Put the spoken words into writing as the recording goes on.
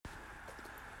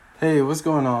Hey, what's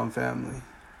going on, family?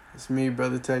 It's me,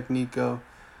 Brother Technico.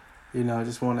 I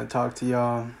just want to talk to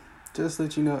y'all. Just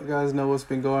let you know, guys know what's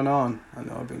been going on. I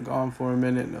know I've been gone for a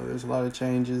minute. I know there's a lot of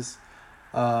changes,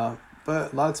 but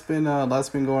lots been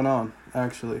going on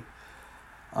actually.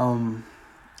 Um,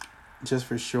 just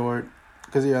for short,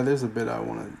 because there's a bit I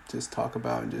want to just talk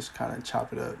about and just kind of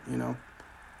chop it up.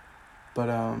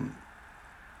 But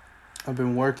I've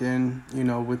been working,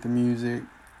 with the music.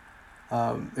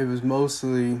 It was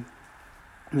mostly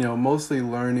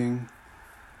learning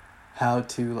how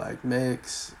to like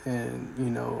mix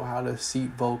and how to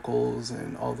seat vocals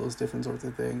and all those different sorts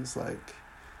of things, like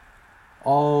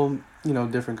all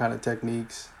different kind of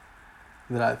techniques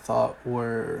that I thought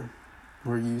were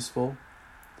useful.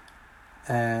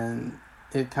 And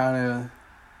it kind of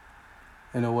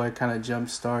in a way kind of jump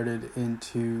started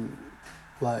into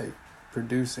like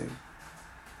producing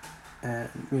and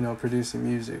producing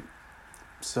music.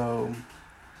 So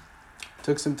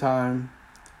took some time.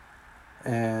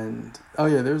 And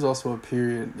there was also a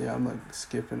period. I'm like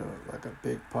skipping a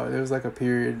big part. There was like a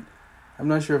period. I'm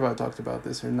not sure if I talked about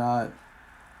this or not.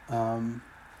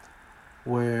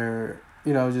 Where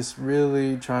just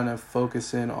really trying to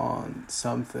focus in on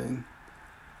something.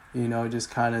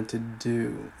 Just kind of to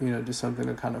do. Just something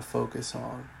to kind of focus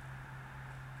on.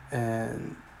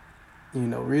 And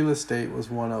real estate was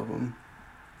one of them.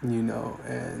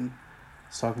 And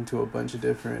talking to a bunch of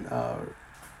different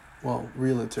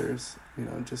realtors,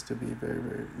 just to be very,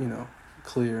 very,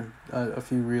 clear, a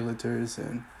few realtors,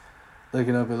 and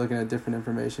looking at different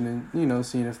information and,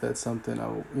 seeing if that's something I,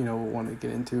 want to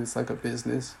get into. It's like a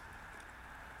business.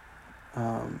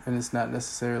 And it's not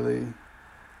necessarily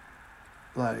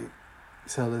like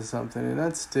selling something. And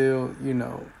that's still,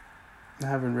 I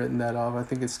haven't written that off. I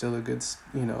think it's still a good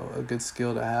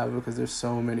skill to have, because there's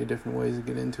so many different ways to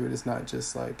get into it. It's not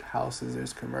just like houses.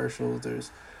 There's commercials.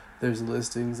 There's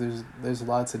listings. There's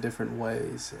lots of different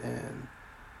ways, and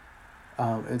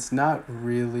it's not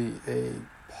really a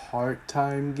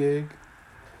part-time gig,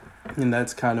 and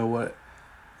that's kind of what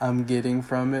I'm getting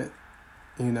from it.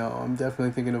 I'm definitely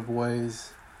thinking of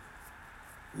ways,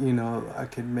 I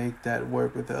could make that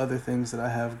work with the other things that I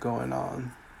have going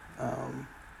on.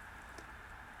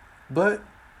 But,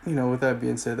 with that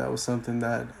being said, that was something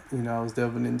that, I was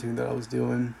delving into, that I was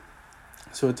doing.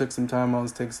 So it took some time. I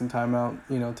was taking some time out,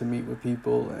 to meet with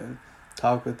people and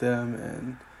talk with them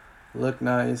and look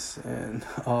nice and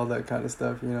all that kind of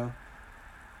stuff,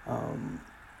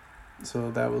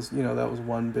 So that was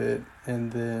one bit.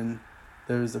 And then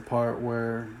there was the part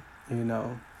where,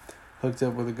 hooked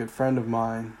up with a good friend of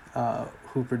mine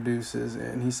who produces,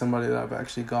 and he's somebody that I've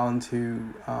actually gone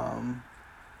to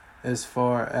as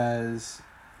far as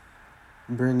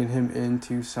bringing him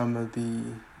into some of the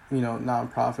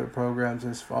nonprofit programs,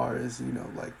 as far as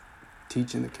like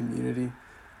teaching the community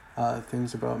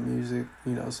things about music.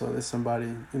 So there's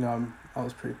somebody I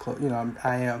was pretty close.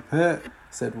 I am I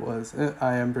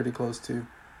am pretty close to,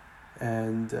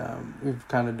 and we've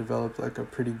kind of developed like a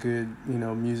pretty good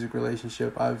music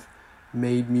relationship. I've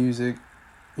made music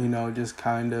just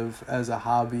kind of as a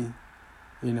hobby.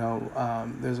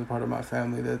 There's a part of my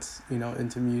family that's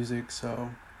into music,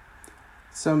 so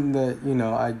something that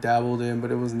I dabbled in, but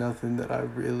it was nothing that I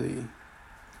really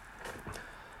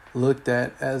looked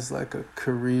at as like a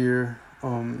career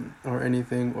or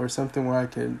anything, or something where I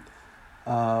could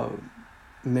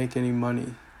make any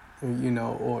money,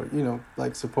 or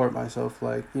like support myself.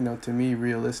 Like to me,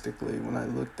 realistically, when I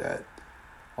looked at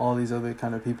all these other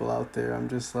kind of people out there, I'm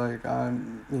just like,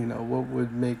 what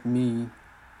would make me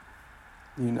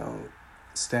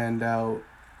stand out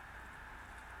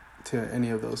to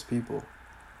any of those people.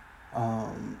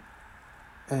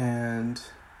 And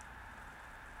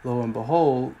lo and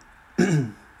behold, it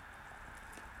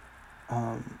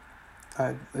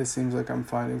seems like I'm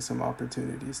finding some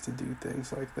opportunities to do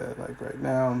things like that. Like right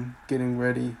now, I'm getting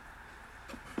ready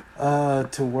to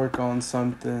work on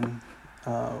something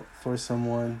for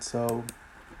someone. So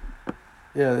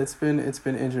yeah, it's been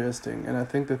interesting, and I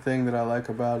think the thing that I like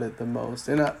about it the most,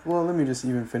 let me just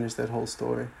even finish that whole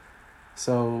story.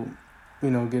 So,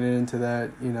 getting into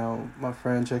that, my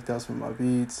friend checked out some of my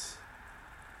beats.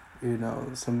 Some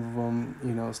of them,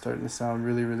 starting to sound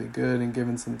really, really good, and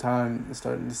given some time, it's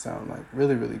starting to sound like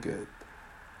really, really good.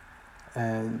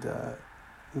 And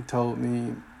he told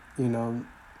me,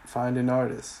 find an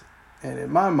artist. And in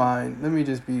my mind, let me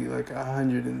just be like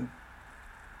 100 and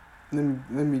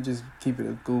let me just keep it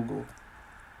at Google.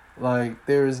 Like,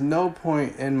 there is no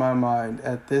point in my mind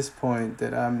at this point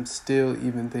that I'm still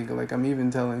even thinking, like, I'm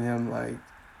even telling him, like,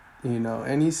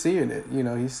 and he's seeing it,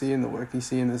 he's seeing the work, he's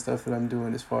seeing the stuff that I'm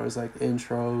doing as far as, like,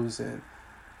 intros and,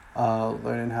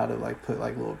 learning how to like put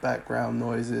like little background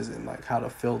noises and like how to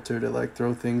filter to like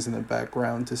throw things in the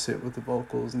background to sit with the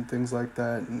vocals and things like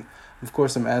that. And of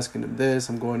course I'm asking him this,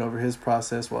 I'm going over his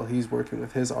process while he's working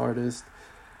with his artist.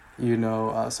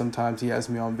 Sometimes he has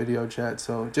me on video chat.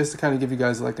 So just to kind of give you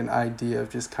guys like an idea of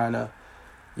just kind of,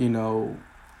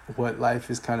 what life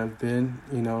has kind of been,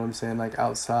 you know what I'm saying, like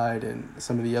outside, and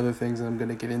some of the other things that I'm going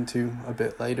to get into a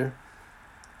bit later,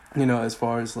 as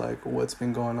far as like what's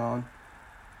been going on.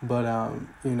 But,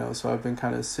 so I've been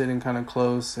kind of sitting kind of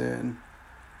close and,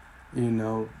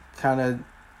 kind of,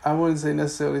 I wouldn't say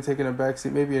necessarily taking a back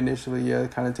seat. Maybe initially, yeah,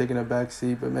 kind of taking a back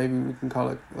seat, but maybe we can call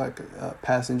it like a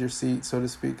passenger seat, so to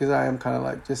speak, because I am kind of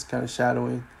like just kind of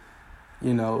shadowing,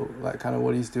 like kind of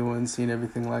what he's doing, seeing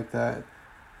everything like that,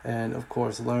 and of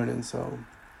course learning. So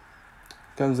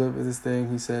comes up with this thing.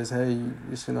 He says, hey,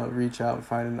 you should reach out and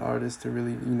find an artist to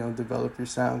really, develop your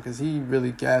sound, because he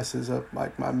really gasses up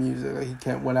like my music. Like,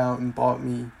 he went out and bought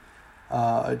me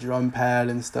a drum pad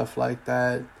and stuff like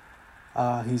that.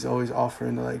 He's always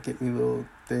offering to like get me little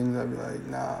things. I'd be like,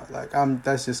 nah, like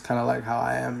that's just kind of like how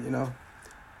I am,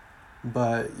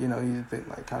 but he's been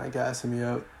like kind of gassing me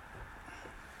up.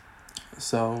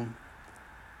 So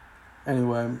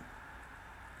anyway,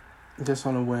 just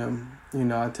on a whim,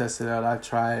 I test it out, I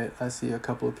try it, I see a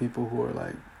couple of people who are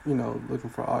like, looking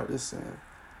for artists and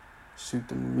shoot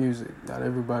them music. Not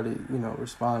everybody,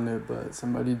 responded, but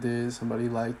somebody did, somebody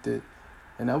liked it,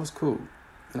 and that was cool.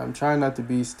 And I'm trying not to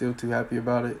be still too happy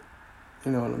about it,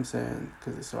 you know what I'm saying,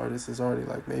 because this artist has already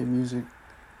like made music,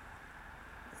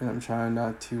 and I'm trying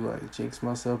not to like jinx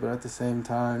myself, but at the same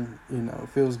time, it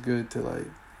feels good to like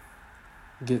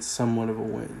get somewhat of a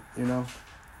win,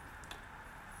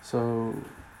 So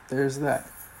there's that.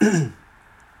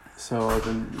 So I've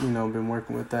been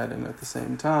working with that, and at the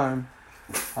same time,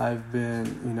 I've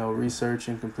been,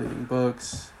 researching, completing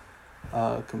books,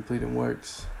 completing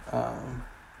works.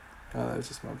 That was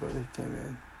just my brother. He came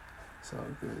in, so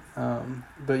good.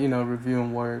 But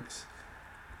reviewing works,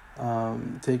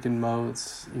 taking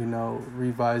notes,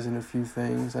 revising a few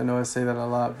things. I know I say that a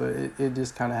lot, but it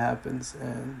just kind of happens,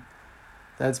 and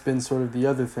that's been sort of the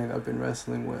other thing I've been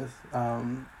wrestling with.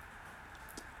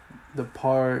 The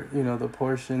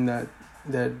portion that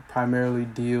primarily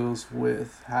deals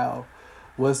with how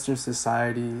Western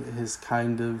society has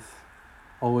kind of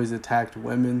always attacked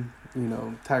women,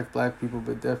 attacked black people,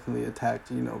 but definitely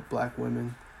attacked, black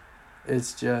women.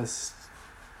 It's just,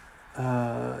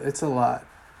 it's a lot.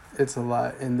 It's a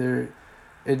lot. And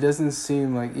it doesn't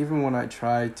seem like, even when I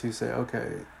try to say,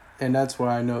 okay, and that's where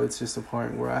I know it's just a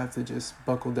point where I have to just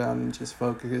buckle down and just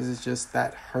focus, because it's just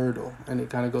that hurdle. And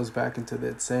it kind of goes back into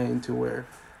that saying to where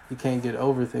you can't get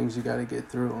over things, you got to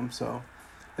get through them. So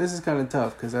this is kind of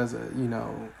tough, because as a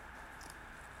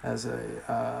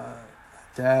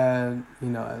dad,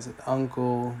 as an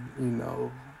uncle,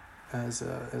 as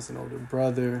an older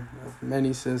brother of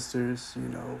many sisters,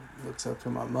 looks up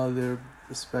to my mother,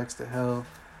 respects the hell.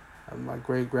 My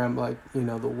great-grandma, like, the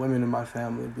women in my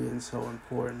family being so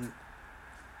important.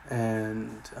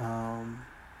 And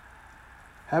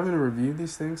having to review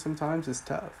these things sometimes is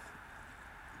tough.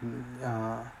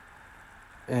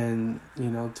 And,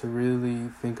 to really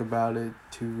think about it,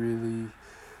 to really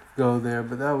go there.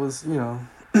 But that was,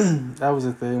 that was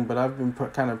a thing. But I've been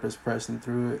kind of just pressing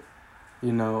through it.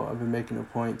 I've been making a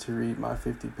point to read my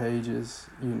 50 pages,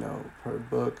 per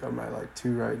book. I'm at like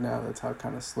 2 right now. That's how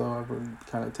kind of slow I've been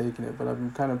kind of taking it, but I've been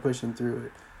kind of pushing through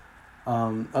it.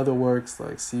 Other works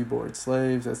like Seaboard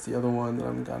Slaves, that's the other one that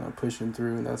I'm kind of pushing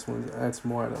through, and that's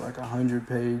more at like 100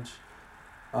 page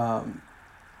per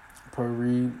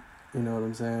read, you know what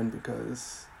I'm saying,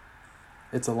 because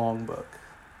it's a long book.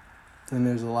 And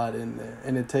there's a lot in there,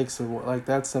 and it takes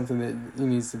that's something that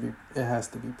it has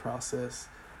to be processed.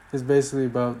 It's basically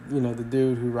about, the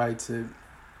dude who writes it.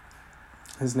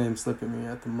 His name's slipping me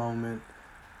at the moment.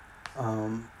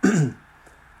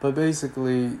 But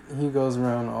basically, he goes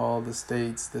around all the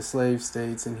states, the slave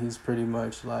states, and he's pretty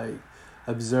much like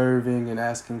observing and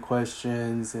asking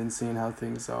questions and seeing how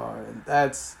things are. And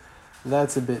that's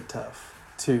a bit tough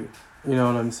too. You know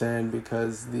what I'm saying?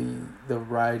 Because the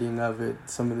writing of it,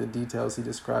 some of the details he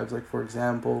describes, like for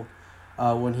example,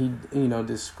 when he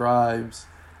describes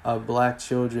black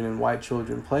children and white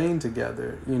children playing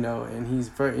together, and he's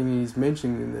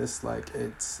mentioning this like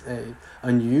it's a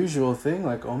unusual thing,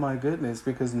 like, oh my goodness,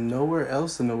 because nowhere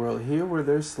else in the world, here where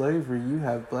there's slavery, you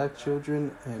have black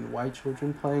children and white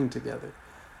children playing together.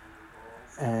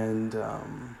 And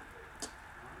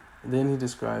then he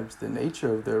describes the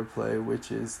nature of their play,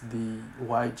 which is the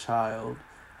white child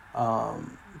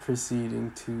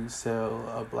proceeding to sell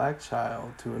a black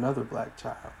child to another black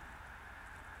child.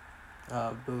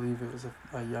 believe it was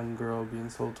a young girl being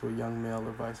sold to a young male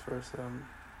or vice versa.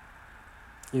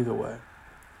 Either way,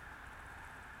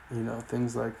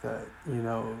 things like that.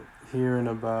 Hearing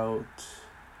about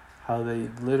how they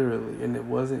literally, and it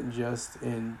wasn't just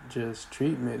in just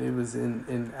treatment, it was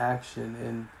in action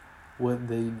and what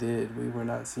they did. We were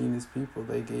not seen as people.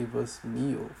 They gave us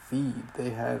feed. They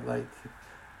had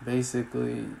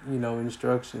basically,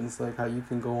 instructions like how you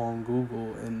can go on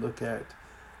Google and look at,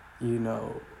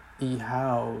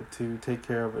 how to take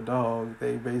care of a dog.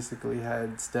 They basically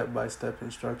had step-by-step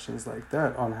instructions like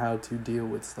that on how to deal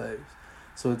with slaves.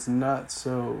 So it's not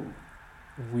so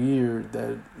weird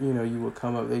that, you would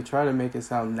come up. They try to make it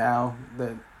sound now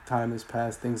that time has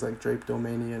passed, things like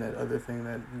drapetomania, that other thing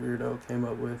that weirdo came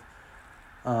up with,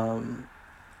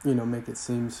 make it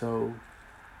seem so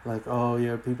like, oh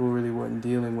yeah, people really weren't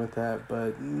dealing with that,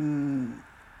 but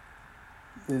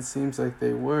it seems like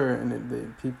they were,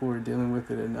 and people were dealing with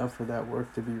it enough for that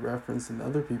work to be referenced in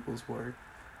other people's work.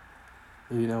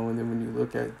 And then when you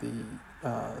look at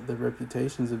the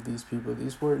reputations of these people,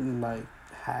 these weren't like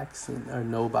hacks or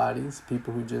nobodies,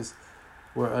 people who just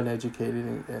were uneducated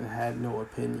and had no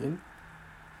opinion,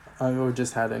 or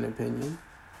just had an opinion.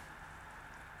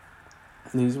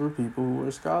 These were people who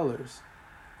were scholars.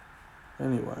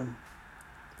 Anyway,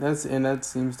 that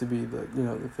seems to be the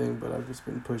thing, but I've just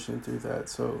been pushing through that.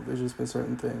 So there's just been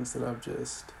certain things that I've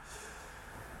just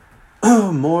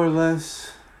more or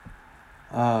less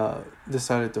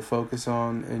decided to focus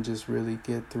on and just really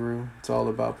get through. It's all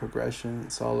about progression.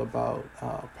 It's all about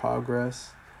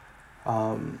progress.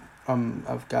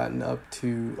 I've gotten up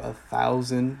to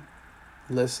 1,000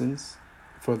 listens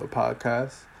for the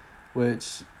podcast,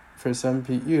 which for some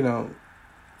people,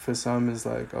 for some is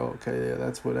like, oh, okay, yeah,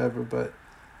 that's whatever. But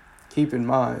keep in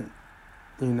mind,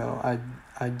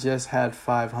 I just had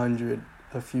 500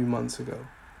 a few months ago,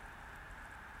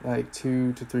 like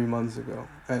 2 to 3 months ago,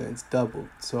 and it's doubled.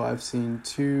 So I've seen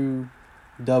 2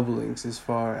 doublings as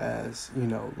far as,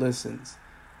 listens.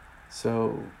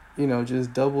 So,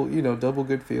 just double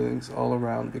good feelings all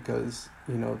around, because,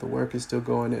 the work is still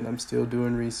going and I'm still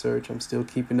doing research. I'm still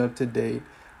keeping up to date.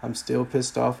 I'm still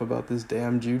pissed off about this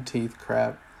damn Jew teeth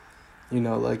crap.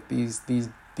 Like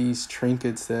these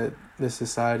trinkets that the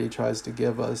society tries to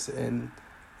give us and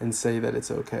say that it's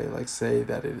okay. Like, say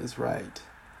that it is right.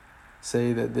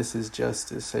 Say that this is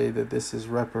justice. Say that this is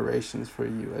reparations for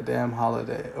you. A damn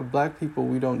holiday. Black people,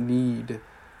 we don't need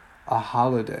a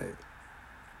holiday.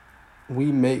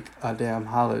 We make a damn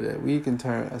holiday. We can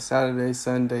turn a Saturday,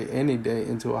 Sunday, any day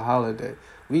into a holiday.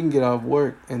 We can get off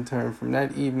work and turn from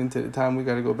that evening to the time we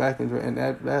got to go back into it. And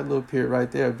that little period right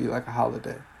there would be like a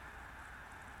holiday.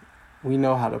 We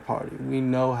know how to party. We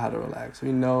know how to relax.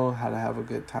 We know how to have a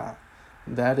good time.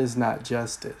 That is not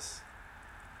justice.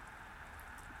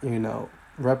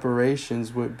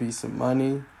 Reparations would be some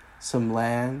money, some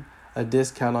land, a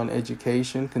discount on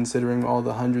education, considering all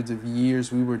the hundreds of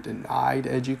years we were denied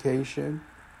education,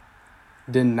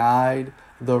 denied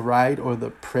the right or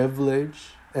the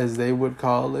privilege, as they would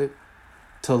call it,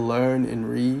 to learn and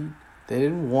read. They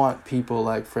didn't want people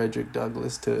like Frederick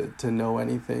Douglass to know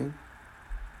anything.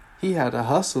 He had to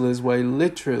hustle his way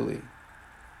literally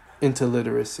into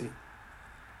literacy.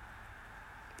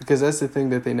 Because that's the thing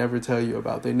that they never tell you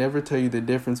about. They never tell you the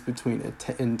difference between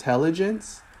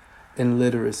intelligence and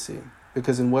literacy.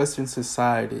 Because in Western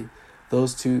society,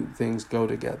 those two things go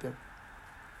together.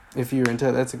 If you're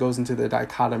that goes into the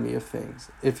dichotomy of things.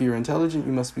 If you're intelligent,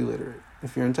 you must be literate.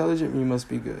 If you're intelligent, you must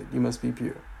be good. You must be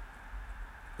pure.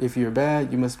 If you're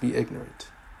bad, you must be ignorant.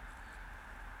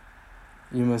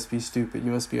 You must be stupid.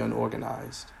 You must be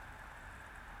unorganized.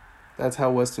 That's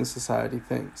how Western society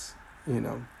thinks,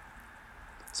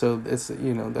 So it's,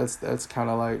 that's kind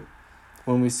of like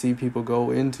when we see people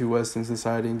go into Western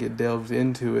society and get delved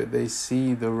into it, they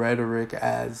see the rhetoric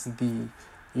as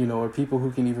or people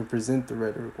who can even present the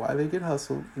rhetoric. Why they get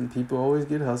hustled, and people always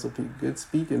get hustled. Good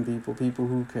speaking people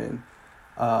who can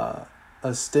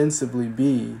ostensibly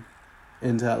be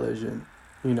intelligent,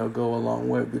 go along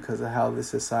with, because of how the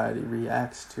society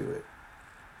reacts to it.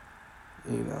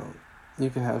 You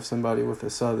can have somebody with a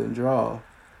southern drawl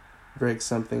break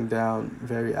something down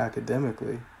very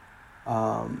academically,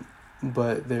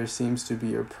 but there seems to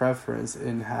be a preference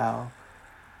in how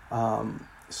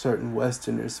certain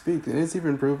Westerners speak. And it's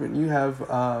even proven. You have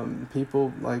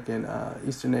people like in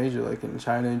Eastern Asia, like in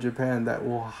China and Japan, that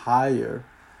will hire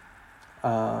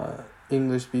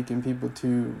English-speaking people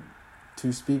to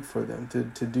speak for them,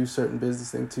 to do certain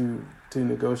business things, to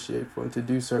negotiate for them, to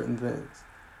do certain things.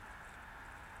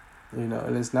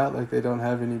 And it's not like they don't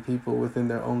have any people within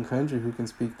their own country who can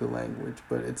speak the language,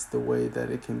 but it's the way that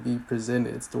it can be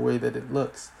presented. It's the way that it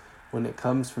looks. when it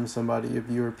comes from somebody of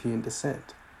European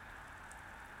descent.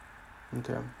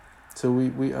 Okay. So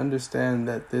we understand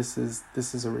that this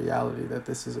is a reality, that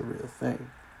this is a real thing.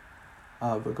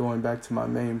 But going back to my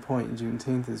main point,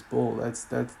 Juneteenth is bull.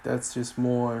 That's just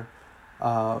more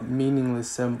meaningless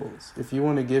symbols. If you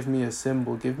want to give me a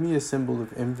symbol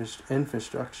of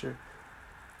infrastructure.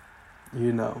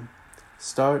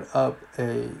 Start up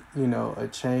a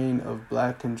chain of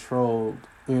black controlled,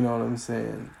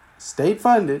 state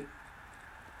funded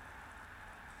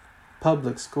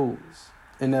public schools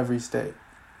in every state.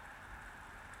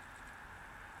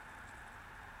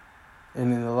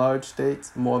 And in the large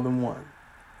states, more than one.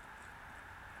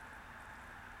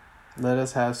 Let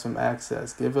us have some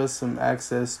access. Give us some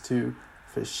access to,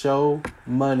 for show,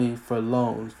 money, for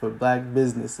loans, for black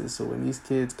businesses. So when these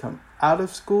kids come out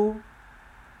of school,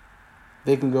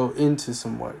 they can go into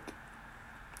some work.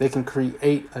 They can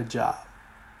create a job.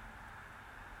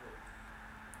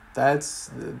 That's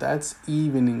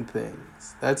evening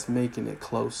things. That's making it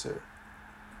closer.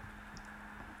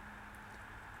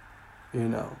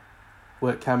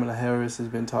 What Kamala Harris has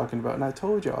been talking about. And I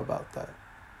told y'all about that.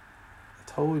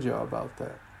 Doing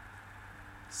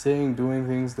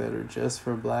things that are just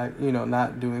for black,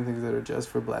 not doing things that are just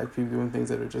for black people, doing things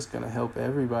that are just going to help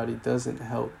everybody doesn't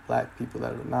help black people.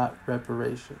 That are not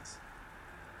reparations.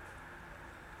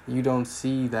 You don't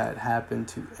see that happen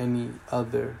to any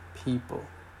other people.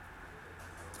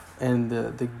 And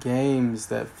the games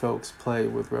that folks play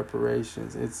with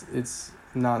reparations, it's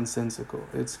nonsensical.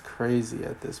 It's crazy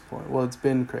at this point. Well, it's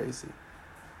been crazy.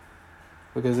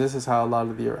 Because this is how a lot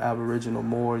of the Aboriginal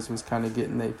Moors was kind of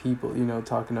getting their people,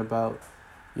 talking about,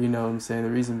 the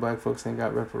reason black folks ain't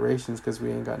got reparations because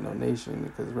we ain't got no nation,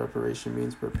 because reparation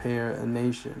means prepare a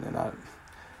nation. And I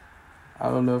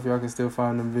don't know if y'all can still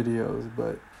find them videos,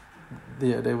 but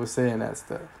yeah, they were saying that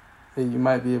stuff. You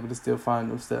might be able to still find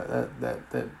them stuff,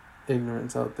 that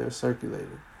ignorance out there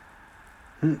circulated.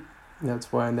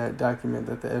 That's why in that document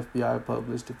that the FBI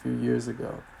published a few years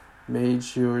ago, made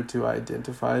sure to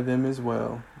identify them as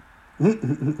well.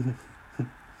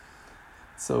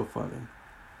 So funny.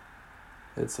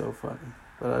 It's so funny.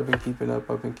 But I've been keeping up.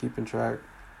 I've been keeping track.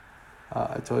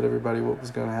 I told everybody what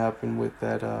was going to happen with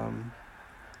that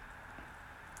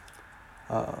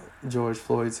George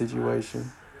Floyd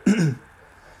situation.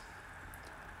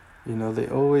 They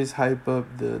always hype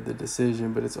up the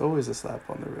decision, but it's always a slap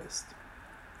on the wrist.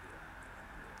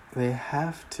 They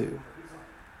have to.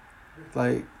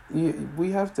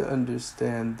 We have to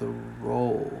understand the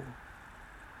role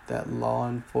that law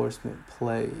enforcement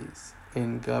plays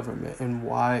in government and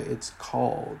why it's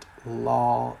called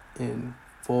law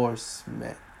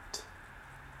enforcement.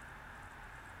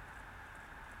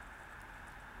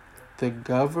 The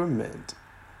government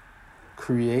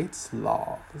creates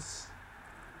laws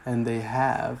and they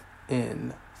have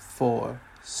enforcers.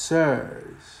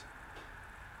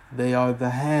 They are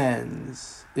the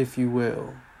hands, if you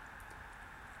will.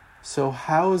 So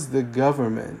how is the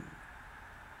government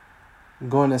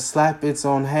going to slap its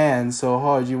own hand so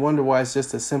hard? You wonder why it's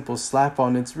just a simple slap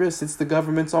on its wrist. It's the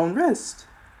government's own wrist.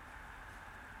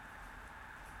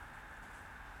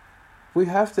 We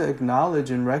have to acknowledge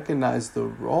and recognize the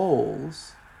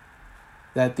roles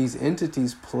that these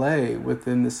entities play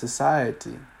within the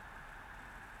society.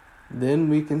 Then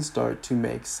we can start to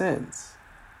make sense.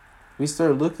 We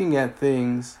start looking at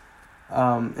things,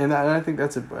 and I think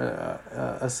that's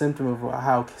a symptom of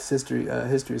how history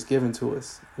is given to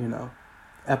us,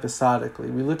 episodically.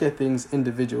 We look at things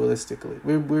individualistically.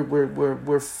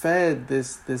 We're fed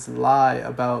this lie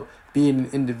about being an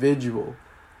individual,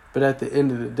 but at the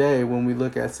end of the day, when we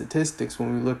look at statistics,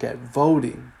 when we look at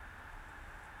voting,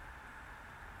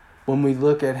 when we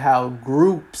look at how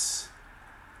groups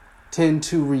tend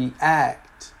to react,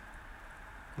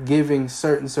 giving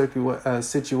certain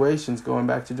situations, going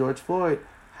back to George Floyd,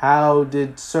 how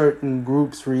did certain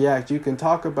groups react? You can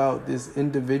talk about this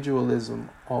individualism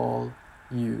all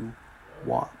you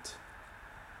want.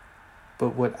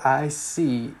 But what I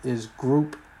see is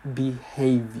group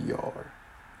behavior.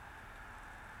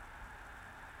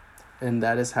 And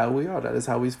that is how we are. That is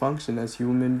how we function as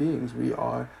human beings. We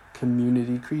are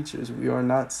community creatures. We are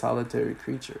not solitary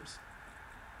creatures.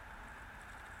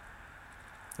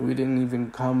 We didn't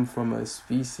even come from a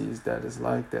species that is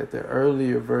like that. The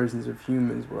earlier versions of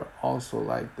humans were also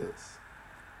like this.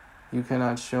 You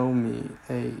cannot show me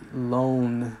a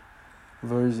lone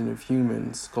version of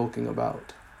humans skulking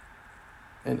about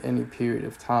in any period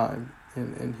of time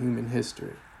in human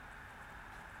history.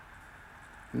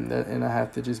 And I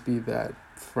have to just be that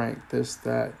frank,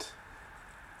 that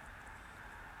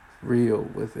real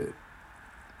with it.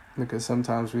 Because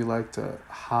sometimes we like to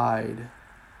hide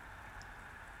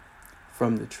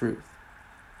from the truth.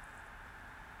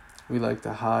 We like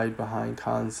to hide behind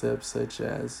concepts such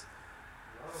as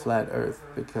flat earth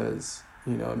because,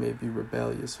 it may be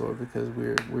rebellious, or because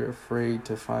we're afraid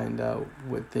to find out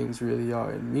what things really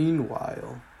are. And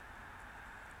meanwhile,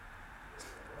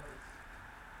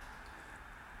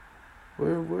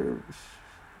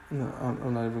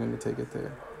 I'm not even going to take it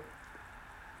there.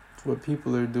 What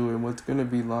people are doing, what's going to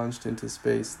be launched into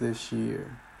space this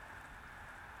year,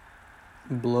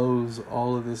 blows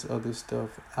all of this other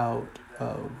stuff out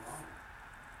of.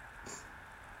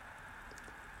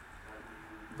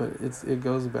 But it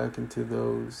goes back into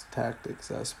those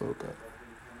tactics I spoke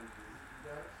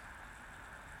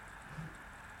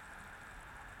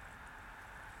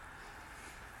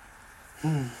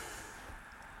of.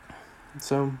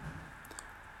 So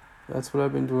that's what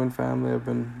I've been doing, family. I've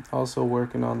been also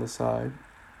working on the side.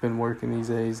 Been working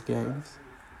these A's games.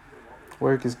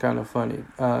 Work is kind of funny.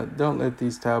 Don't let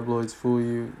these tabloids fool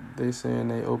you. They saying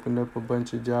they opened up a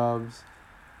bunch of jobs.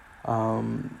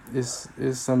 It's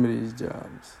some of these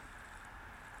jobs.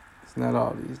 It's not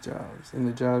all these jobs. And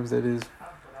the jobs that is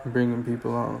bringing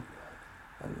people on,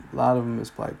 a lot of them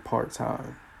is like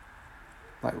part-time.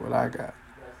 Like what I got.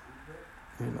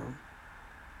 And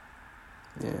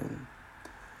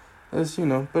that's,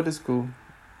 but it's cool.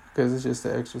 Because it's just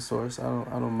an extra source. I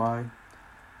don't mind.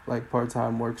 Like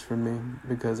part-time works for me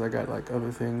because I got like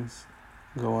other things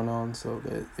going on, so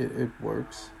that it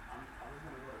works.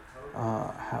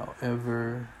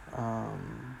 However,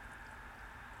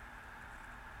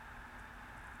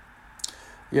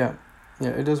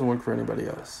 it doesn't work for anybody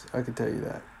else. I can tell you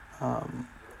that.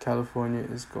 California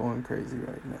is going crazy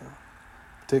right now,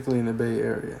 particularly in the Bay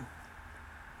Area.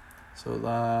 So a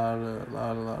lot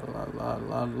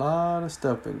of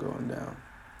stuff been going down.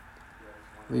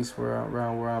 At least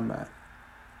around where I'm at.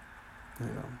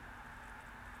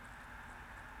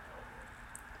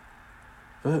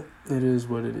 But it is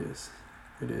what it is.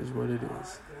 It is what it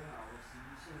is.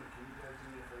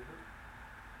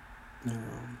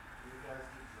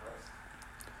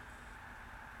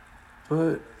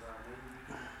 But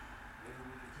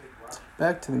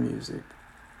back to the music,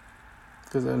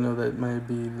 because I know that might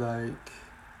be like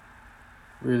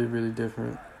really, really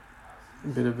different. A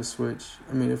bit of a switch.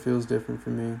 I mean, it feels different for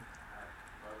me.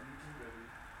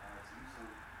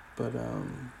 But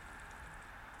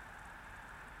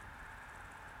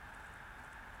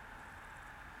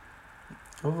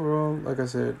overall, like I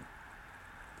said,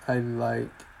 I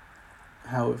like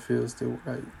how it feels to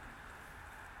like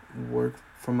work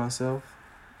for myself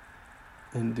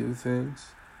and do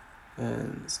things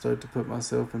and start to put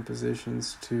myself in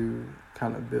positions to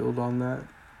kind of build on that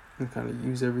and kind of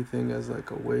use everything as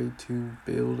like a way to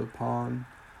build upon,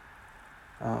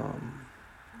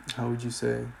 how would you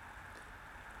say,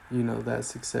 that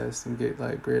success and get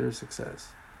like greater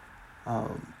success.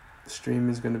 Stream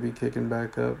is going to be kicking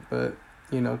back up, but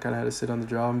kind of had to sit on the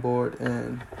drawing board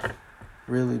and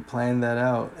really plan that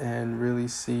out and really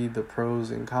see the pros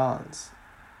and cons,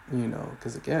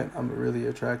 because again, I'm really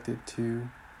attracted to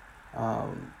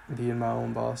being my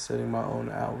own boss, setting my own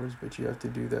hours, but you have to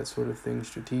do that sort of thing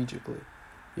strategically.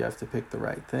 You have to pick the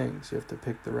right things. You have to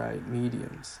pick the right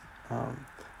mediums. I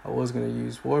was going to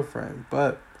use Warframe,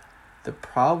 but the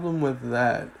problem with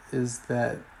that is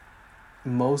that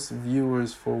most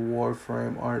viewers for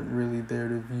Warframe aren't really there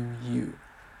to view you.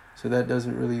 So that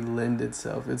doesn't really lend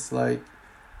itself. It's like,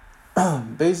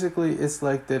 basically, it's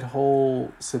like that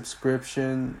whole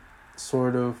subscription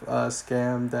sort of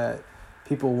scam that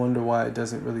people wonder why it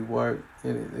doesn't really work.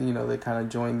 And, they kind of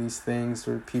join these things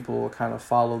where people will kind of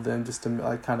follow them just to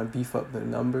like kind of beef up their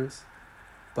numbers.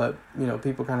 But,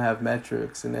 people kind of have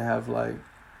metrics and they have like,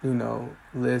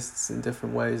 lists in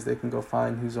different ways they can go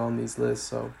find who's on these lists.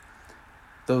 So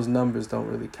those numbers don't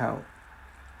really count,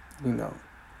 and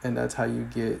that's how you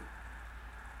get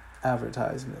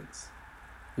advertisements,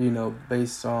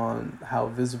 based on how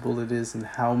visible it is and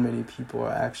how many people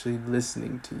are actually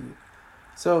listening to you.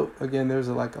 So again, there's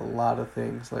like a lot of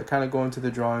things, like kind of going to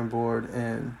the drawing board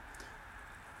and,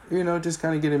 just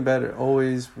kind of getting better,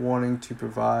 always wanting to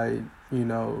provide,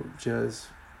 just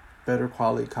better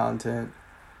quality content,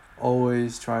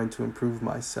 always trying to improve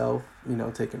myself,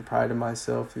 taking pride in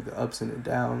myself through the ups and the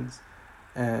downs,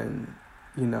 and,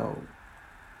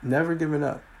 never giving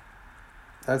up.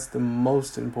 That's the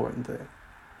most important thing.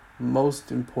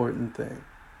 Most important thing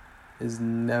is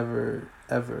never,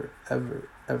 ever, ever,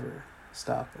 ever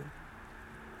stopping.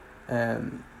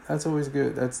 And that's always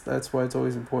good. That's why it's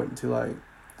always important to like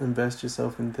invest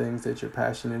yourself in things that you're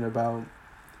passionate about,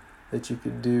 that you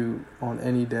could do on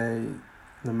any day,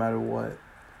 no matter what.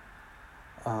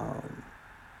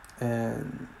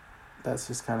 And that's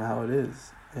just kind of how it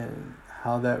is. And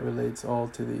how that relates all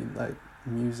to the like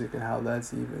music and how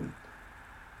that's even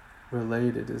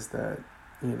related is that,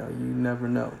 you never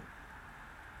know.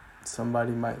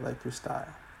 Somebody might like your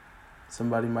style.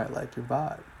 Somebody might like your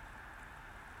vibe.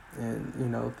 And,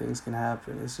 things can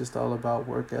happen. It's just all about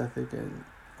work ethic and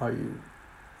are you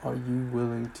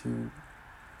willing to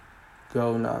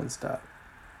go nonstop?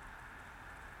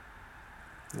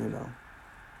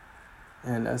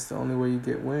 And that's the only way you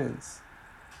get wins.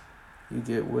 You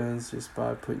get wins just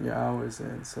by putting your hours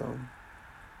in. So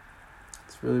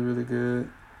it's really, really good.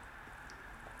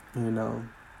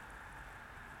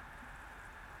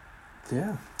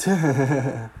 Yeah.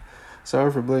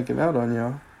 Sorry for blinking out on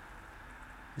y'all.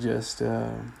 Just,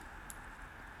 it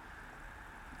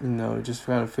just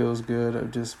kind of feels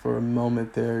good. Just for a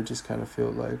moment there, just kind of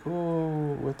feel like,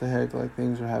 oh, what the heck? Like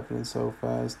things are happening so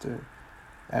fast. Or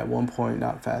at one point,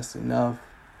 not fast enough.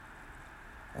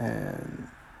 And,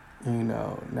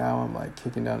 now I'm like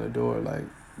kicking down the door. Like,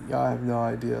 y'all have no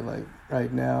idea. Like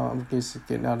right now, I'm just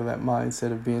getting out of that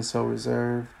mindset of being so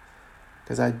reserved.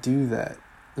 Because I do that.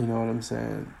 You know what I'm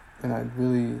saying? And I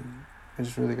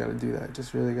just really got to do that.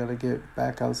 Just really got to get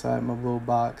back outside my little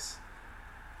box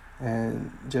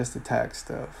and just attack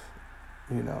stuff.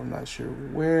 I'm not sure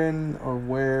when or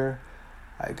where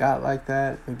I got like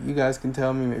that. Maybe you guys can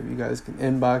tell me. Maybe you guys can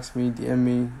inbox me, DM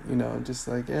me, just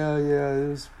like, yeah, it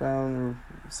was around or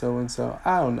so-and-so.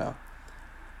 I don't know.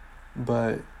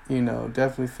 But,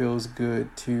 definitely feels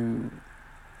good to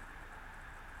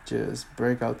just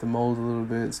break out the mold a little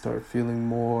bit, start feeling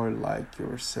more like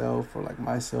yourself or like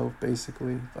myself,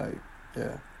 basically. Like,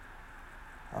 yeah.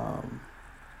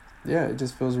 Yeah, it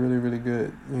just feels really, really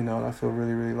good, and I feel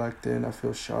really, really locked in. I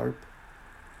feel sharp.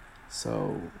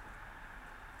 So,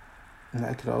 and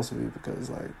that could also be because,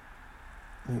 like,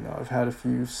 I've had a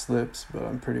few slips, but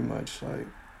I'm pretty much, like,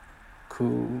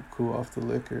 cool off the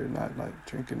liquor, not, like,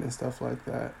 drinking and stuff like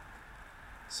that.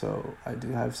 So I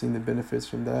have seen the benefits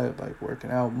from that, like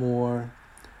working out more,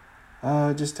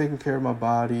 just taking care of my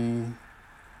body,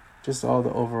 just all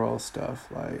the overall stuff,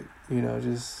 like,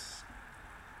 just,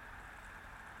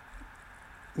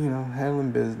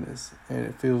 handling business. And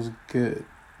it feels good.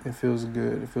 It feels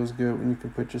good. It feels good when you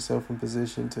can put yourself in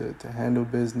position to handle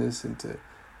business and to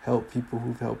help people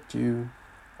who've helped you,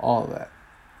 all that.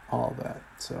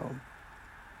 So,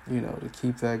 to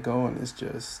keep that going is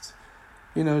just...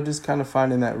 just kind of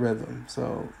finding that rhythm.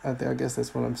 So I guess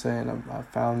that's what I'm saying. I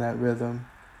found that rhythm.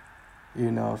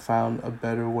 I found a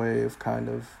better way of kind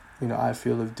of, I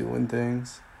feel of doing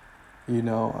things.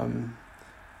 I'm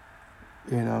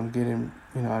getting,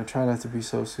 I try not to be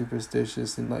so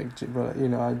superstitious and like, but,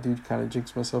 I do kind of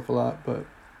jinx myself a lot, but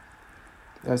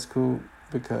that's cool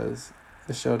because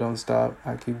the show don't stop.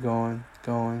 I keep going.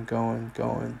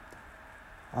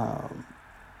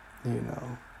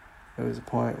 There was a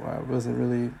point where I wasn't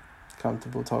really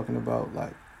comfortable talking about,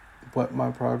 like, what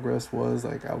my progress was.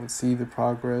 Like, I would see the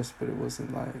progress, but it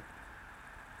wasn't, like,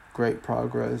 great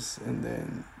progress. And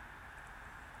then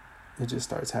it just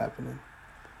starts happening.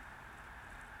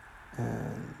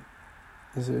 And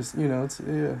it's just,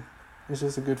 it's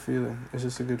just a good feeling.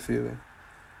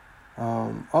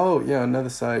 Another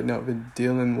side note, I've been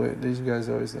dealing with, these guys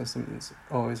always know something's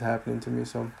always happening to me.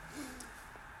 So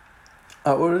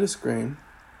I ordered a screen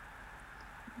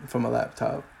for my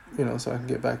laptop, so I can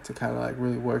get back to kind of like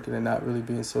really working and not really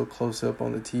being so close up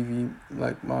on the TV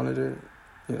like monitor,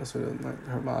 so it doesn't like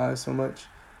hurt my eyes so much.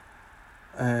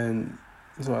 And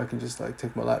so I can just like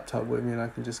take my laptop with me and I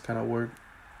can just kind of work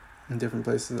in different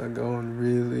places I go and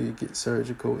really get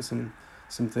surgical with some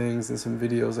things and some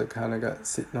videos that kind of got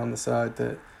sitting on the side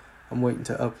that I'm waiting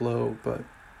to upload. But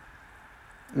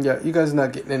yeah, you guys are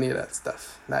not getting any of that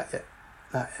stuff. Not yet.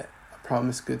 I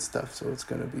promise good stuff, so it's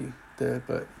going to be there,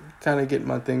 but kind of getting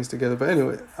my things together. But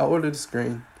anyway, I ordered a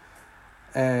screen,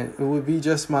 and it would be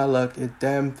just my luck. The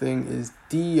damn thing is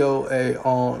DOA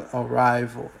on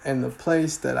arrival, and the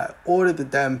place that I ordered the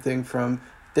damn thing from,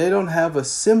 they don't have a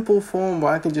simple form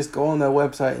where I can just go on their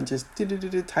website and just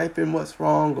type in what's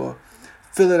wrong or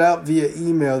fill it out via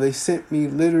email. They sent me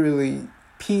literally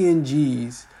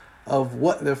PNGs of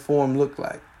what their form looked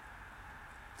like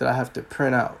that I have to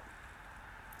print out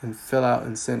and fill out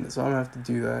and send it. So I'm going to have to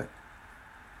do that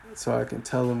so I can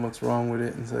tell them what's wrong with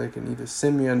it, and so they can either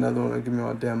send me another one or give me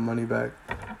my damn money back.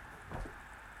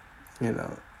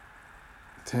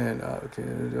 Okay, I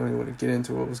don't even want to get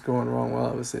into what was going wrong while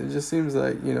I was saying. It just seems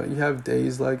like, you have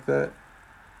days like that.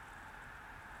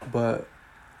 But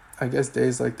I guess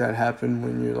days like that happen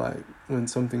when you're like, when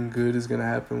something good is going to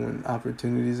happen, when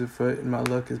opportunities are afoot, and my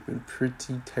luck has been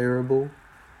pretty terrible.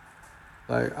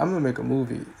 Like, I'm gonna make a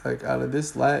movie. Like, out of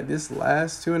this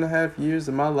last 2.5 years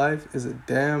of my life is a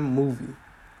damn movie,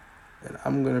 and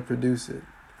I'm gonna produce it.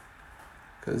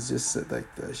 Cause just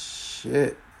like the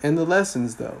shit and the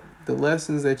lessons though, the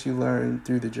lessons that you learn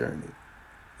through the journey,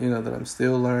 that I'm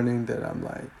still learning. That I'm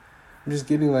just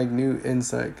getting like new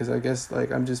insight. Cause I guess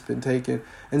like I'm just been taking,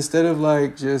 instead of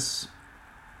like just,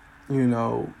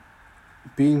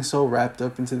 being so wrapped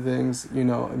up into things,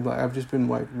 and like I've just been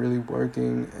like really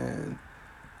working and,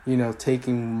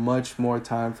 taking much more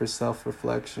time for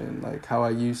self-reflection, like how I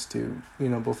used to,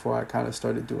 before I kind of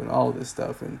started doing all this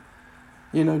stuff. And,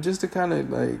 just to kind of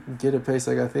like get a pace.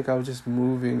 Like I think I was just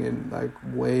moving in like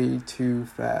way too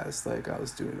fast. Like I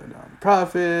was doing a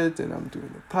nonprofit, and I'm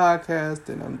doing a podcast,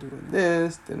 and I'm doing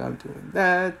this, and I'm doing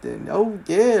that, and oh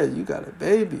yeah, you got a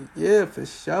baby. Yeah, for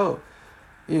sure.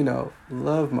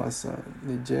 Love my son.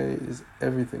 The Jay is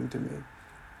everything to me.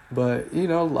 But,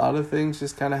 a lot of things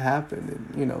just kind of happened.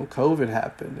 And, COVID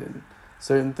happened. And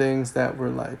certain things that were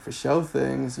like for show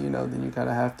things, then you kind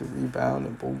of have to rebound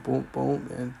and boom, boom, boom.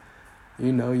 And,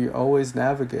 you're always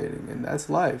navigating. And that's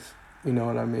life. You know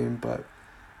what I mean? But,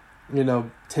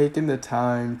 taking the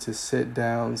time to sit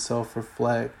down,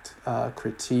 self-reflect,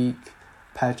 critique,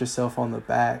 pat yourself on the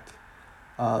back.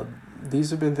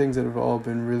 These have been things that have all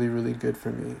been really, really good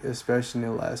for me, especially in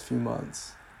the last few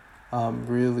months.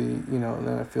 Really, and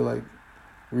then I feel like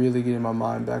really getting my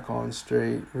mind back on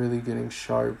straight, really getting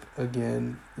sharp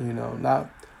again, not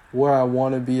where I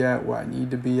want to be at, where I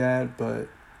need to be at, but,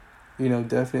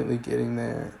 definitely getting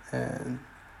there. And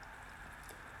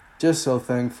just so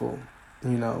thankful,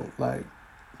 like,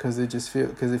 because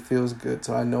it feels good.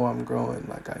 So I know I'm growing.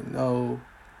 Like I know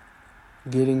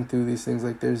getting through these things,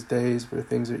 like there's days where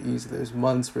things are easy, there's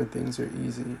months where things are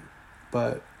easy,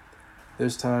 but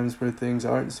there's times where things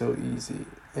aren't so easy.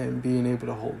 And being able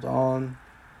to hold on,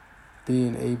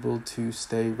 being able to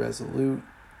stay resolute,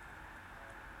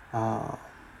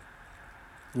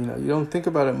 you don't think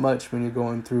about it much when you're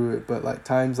going through it, but like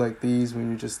times like these when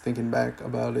you're just thinking back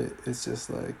about it, it's just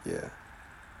like, yeah,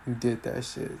 you did that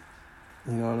shit.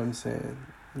 You know what I'm saying?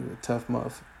 You're a tough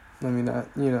muff. Let me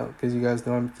not, because you guys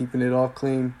know I'm keeping it all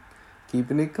clean.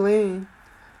 Keeping it clean.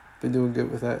 Been doing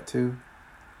good with that too.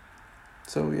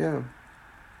 So, yeah.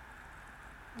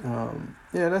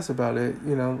 Yeah, that's about it.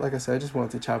 Like I said, I just wanted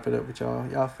to chop it up with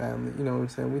y'all family. You know what I'm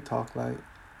saying? We talk like,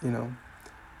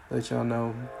 let y'all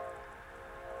know,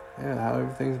 yeah, how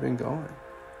everything's been going.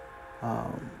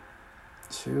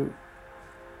 Shoot.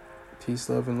 Peace,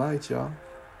 love, and light, y'all.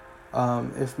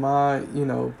 If my,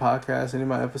 podcast, any of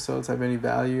my episodes have any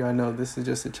value, I know this is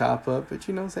just a chop up, but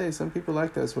say some people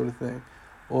like that sort of thing.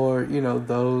 Or,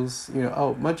 those,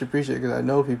 much appreciated, because I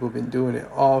know people have been doing it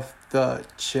off the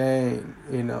chain,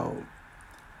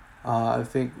 I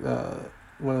think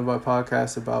one of my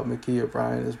podcasts about Ma'Khia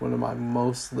Bryant is one of my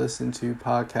most listened to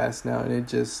podcasts now, and it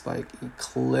just like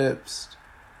eclipsed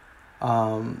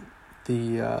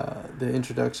the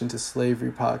Introduction to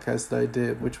Slavery podcast that I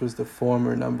did, which was the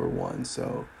former number one.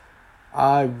 So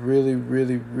I really,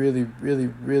 really, really, really,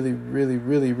 really, really,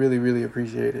 really, really, really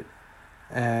appreciate it.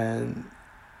 And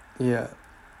yeah,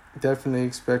 definitely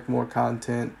expect more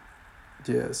content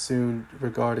soon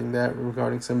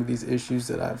regarding some of these issues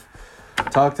that I've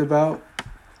talked about.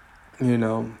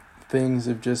 Things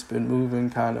have just been moving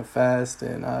kind of fast,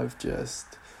 and I've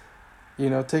just,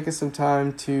 taken some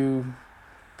time to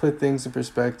put things in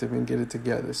perspective and get it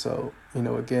together. So,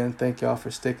 again, thank y'all for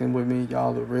sticking with me.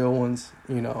 Y'all the real ones.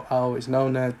 I always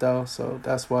known that though, so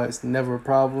that's why it's never a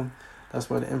problem. That's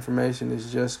why the information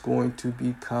is just going to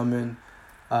be coming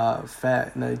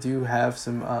fat. And I do have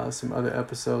some other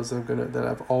episodes that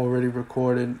I've already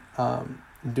recorded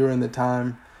during the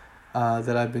time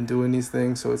that I've been doing these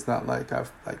things. So it's not like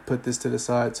I've put this to the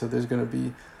side. So there's gonna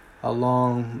be a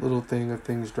long little thing of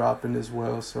things dropping as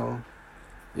well. So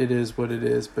it is what it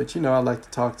is. But I like to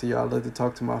talk to y'all. I like to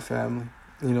talk to my family.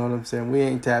 You know what I'm saying? We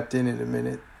ain't tapped in a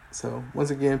minute. So once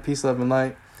again, peace, love, and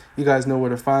light. You guys know where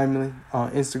to find me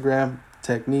on Instagram,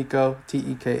 Teknico,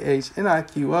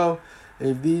 TEKHNIQO.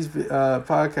 If these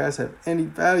podcasts have any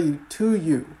value to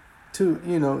you, to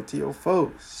your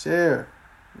folks, share.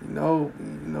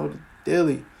 The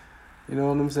dilly. You know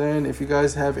what I'm saying? If you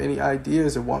guys have any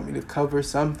ideas or want me to cover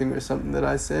something or something that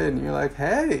I said, and you're like,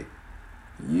 hey,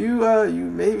 you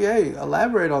maybe, hey,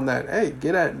 elaborate on that. Hey,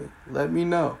 get at me. Let me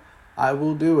know. I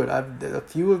will do it. A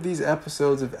few of these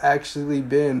episodes have actually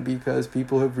been because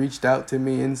people have reached out to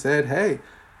me and said, hey,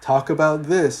 talk about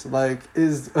this. Like,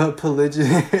 is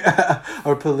polygyny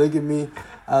or polygamy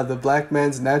the black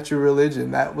man's natural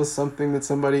religion? That was something that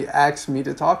somebody asked me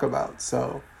to talk about.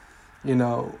 So,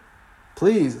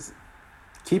 please,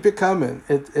 keep it coming.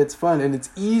 It's fun, and it's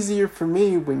easier for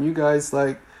me when you guys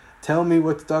like tell me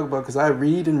what to talk about, because I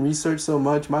read and research so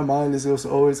much. My mind is just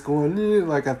always going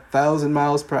like 1,000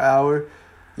 miles per hour,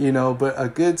 but a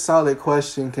good solid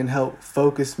question can help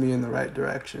focus me in the right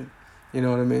direction. You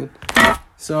know what I mean?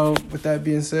 So with that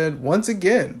being said, once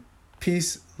again,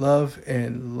 peace, love,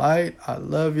 and light. I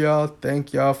love y'all.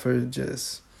 Thank y'all for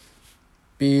just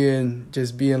being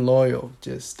loyal,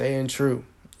 just staying true.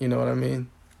 You know what I mean?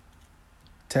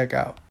 Tech out.